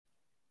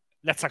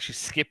let's actually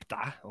skip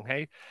that,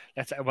 okay?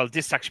 Well,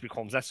 this actually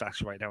becomes, let's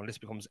actually write down, this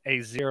becomes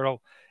a0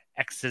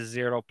 x to the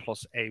 0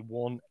 plus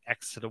a1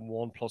 x to the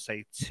 1 plus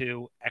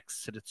a2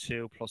 x to the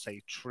 2 plus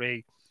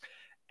a3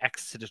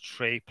 x to the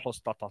 3 plus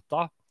dot dot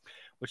dot,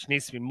 which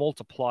needs to be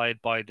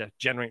multiplied by the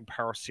generating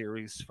power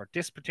series for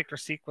this particular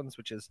sequence,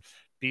 which is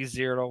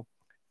b0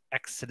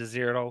 x to the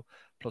 0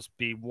 plus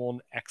b1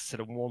 x to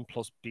the 1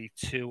 plus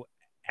b2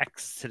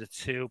 x to the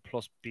 2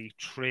 plus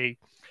b3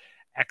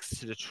 x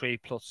to the 3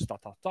 plus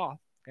dot dot dot.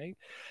 Okay,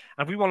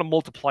 and if we want to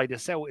multiply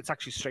this out, it's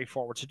actually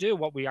straightforward to do.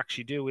 What we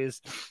actually do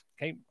is,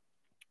 okay,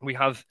 we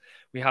have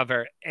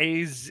our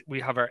a's,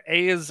 we have our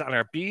a's and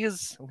our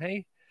b's.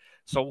 Okay,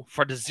 so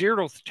for the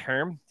 0th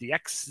term, the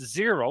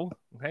x0,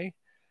 okay,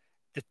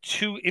 the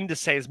two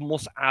indices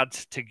must add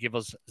to give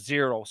us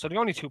 0. So the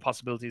only two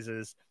possibilities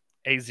is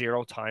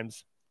a0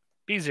 times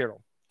b0.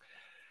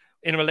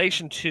 In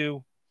relation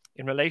to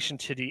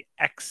the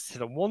x to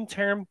the 1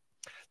 term,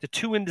 the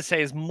two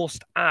indices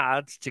must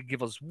add to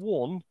give us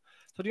 1.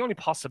 So the only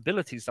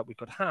possibilities that we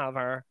could have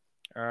are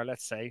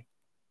let's say,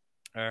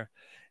 are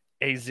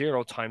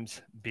a0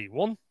 times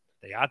b1,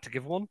 they add to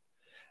give 1,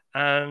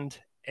 and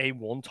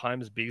a1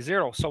 times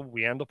b0. So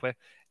we end up with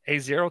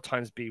a0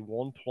 times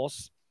b1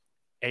 plus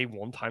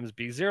a1 times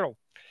b0.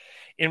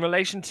 In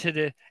relation to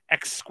the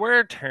x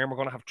squared term, we're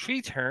going to have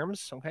 3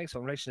 terms. Okay, so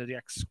in relation to the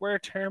x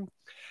squared term,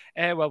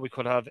 well, we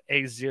could have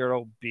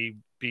a0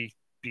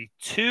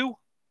 b2,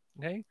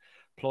 okay,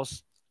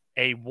 plus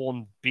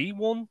a1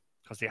 b1,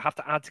 because they have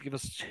to add to give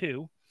us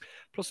 2,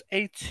 plus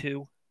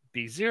a2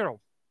 b0.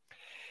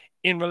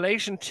 In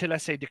relation to,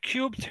 let's say, the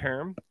cubed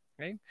term,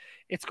 okay,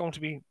 it's going to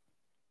be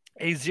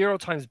a0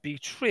 times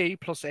b3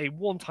 plus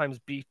a1 times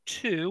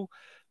b2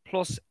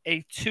 plus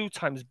a2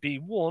 times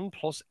b1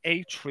 plus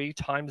a3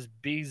 times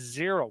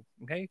b0.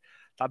 Okay,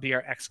 that'd be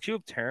our x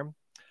cubed term,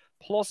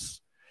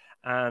 plus,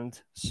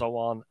 and so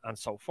on and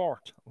so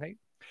forth. Okay,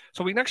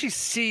 so we can actually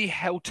see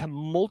how to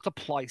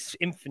multiply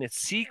infinite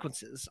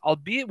sequences,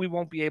 albeit we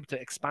won't be able to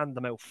expand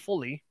them out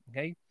fully.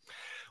 Okay,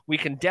 we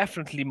can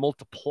definitely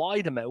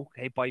multiply them out,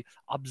 okay, by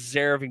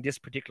observing this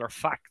particular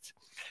fact,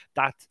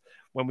 that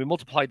when we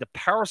multiply the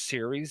power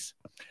series,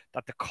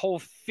 that the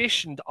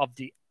coefficient of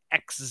the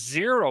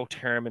x0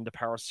 term in the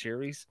power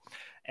series,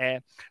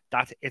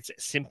 that it's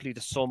simply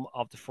the sum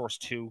of the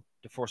first two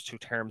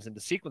terms in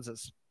the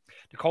sequences.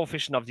 The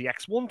coefficient of the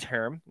x1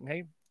 term,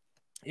 okay,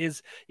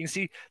 is, you can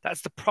see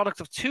that's the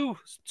product of two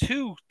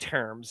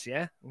terms,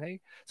 yeah,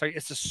 okay. Sorry,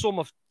 it's the sum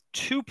of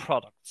two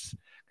products,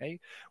 okay,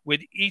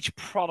 with each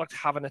product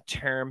having a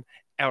term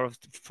out of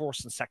the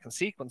first and second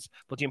sequence.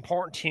 But the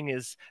important thing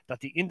is that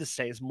the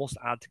indices must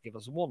add to give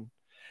us 1.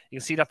 You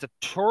can see that the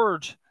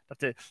third,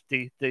 that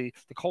the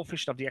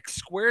coefficient of the x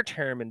squared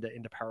term in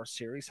the power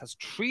series has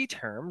 3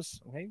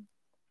 terms, okay.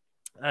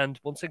 And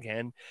once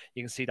again,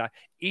 you can see that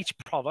each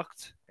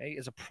product, okay,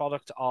 is a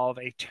product of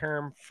a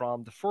term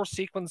from the first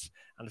sequence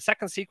and the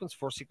second sequence,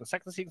 first sequence,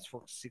 second sequence,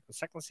 first sequence,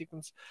 second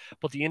sequence,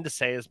 but the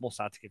indices must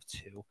add to give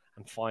 2.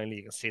 And finally,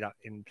 you can see that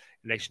in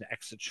relation to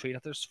x to 3,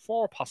 that there's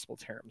 4 possible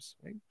terms.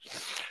 Okay?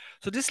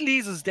 So this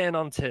leads us then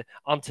onto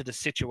the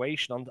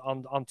situation,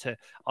 onto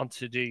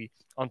the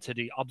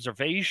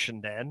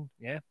observation then,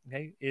 yeah,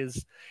 okay,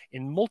 is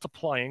in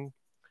multiplying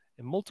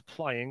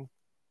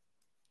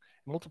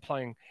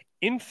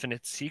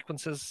infinite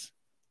sequences,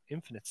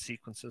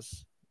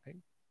 okay,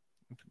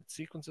 infinite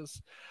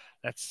sequences.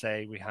 Let's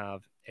say we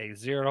have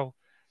a0,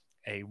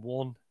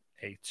 a1,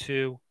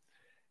 a2,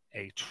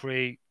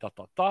 a3, dot,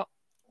 dot, dot,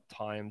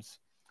 times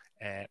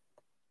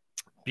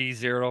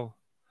b0,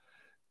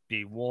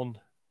 b1,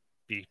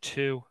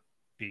 b2,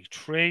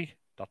 b3,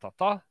 dot, dot,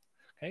 dot.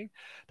 Okay,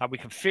 that we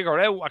can figure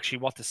out actually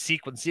what the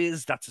sequence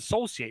is that's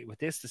associated with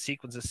this. The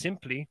sequence is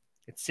simply,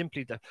 it's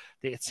simply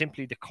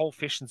the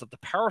coefficients of the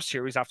power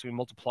series after we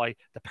multiply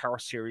the power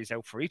series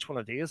out for each one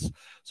of these.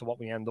 So what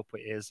we end up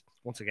with is,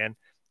 once again,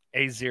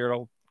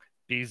 a0,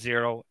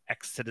 b0,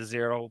 x to the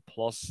 0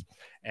 plus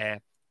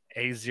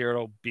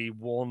a0,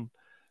 b1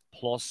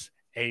 plus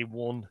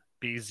a1,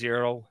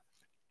 b0,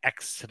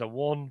 x to the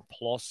 1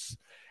 plus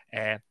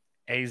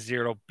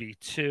a0,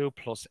 b2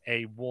 plus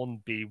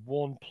a1,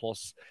 b1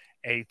 plus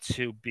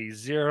a2,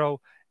 b0,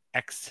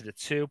 x to the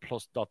 2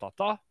 plus dot, dot,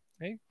 dot.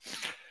 Okay.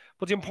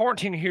 But the important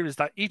thing here is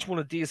that each one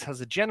of these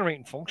has a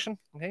generating function,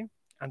 okay?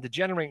 And the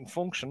generating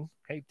function,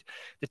 okay,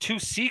 the two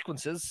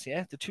sequences,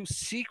 yeah, the two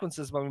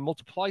sequences when we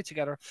multiply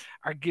together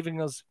are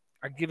giving us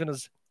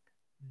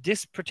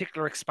this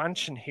particular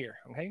expansion here,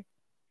 okay?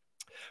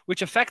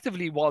 Which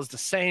effectively was the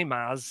same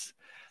as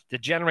the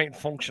generating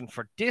function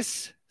for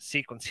this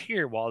sequence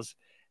here was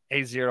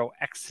a0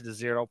 x to the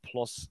 0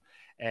 plus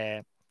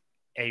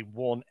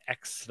a1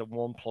 x to the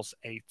 1 plus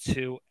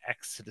a2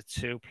 x to the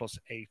 2 plus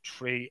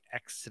a3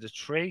 x to the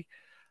 3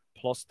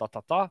 plus dot,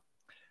 dot, dot.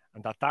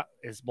 And that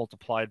is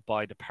multiplied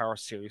by the power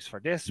series for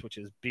this, which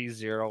is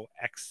b0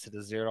 x to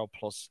the 0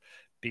 plus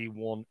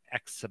b1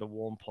 x to the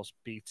 1 plus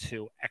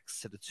b2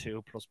 x to the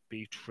 2 plus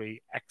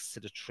b3 x to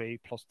the 3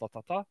 plus dot,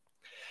 dot, dot.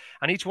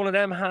 And each one of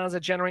them has a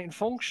generating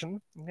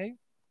function, okay?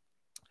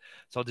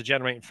 So the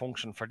generating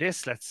function for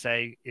this, let's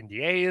say in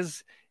the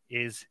A's,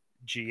 is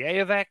GA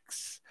of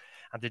X.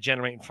 And the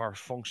generating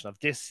function of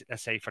this,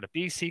 let's say for the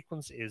B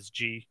sequence, is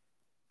GB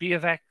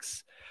of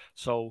X.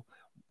 So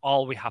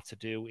all we have to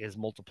do is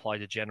multiply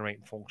the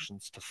generating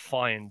functions to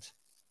find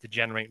the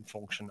generating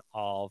function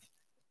of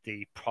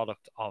the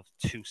product of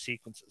two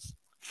sequences.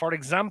 For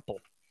example,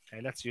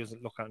 okay, let's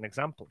look at an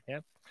example. Yeah.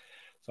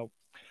 So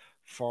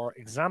for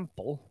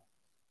example,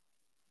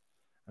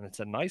 and it's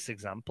a nice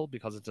example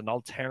because it's an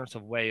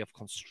alternative way of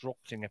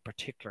constructing a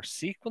particular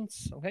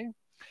sequence. Okay.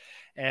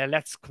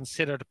 Let's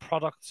consider the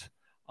product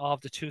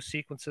of the two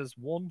sequences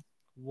 1,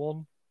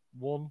 1,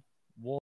 1,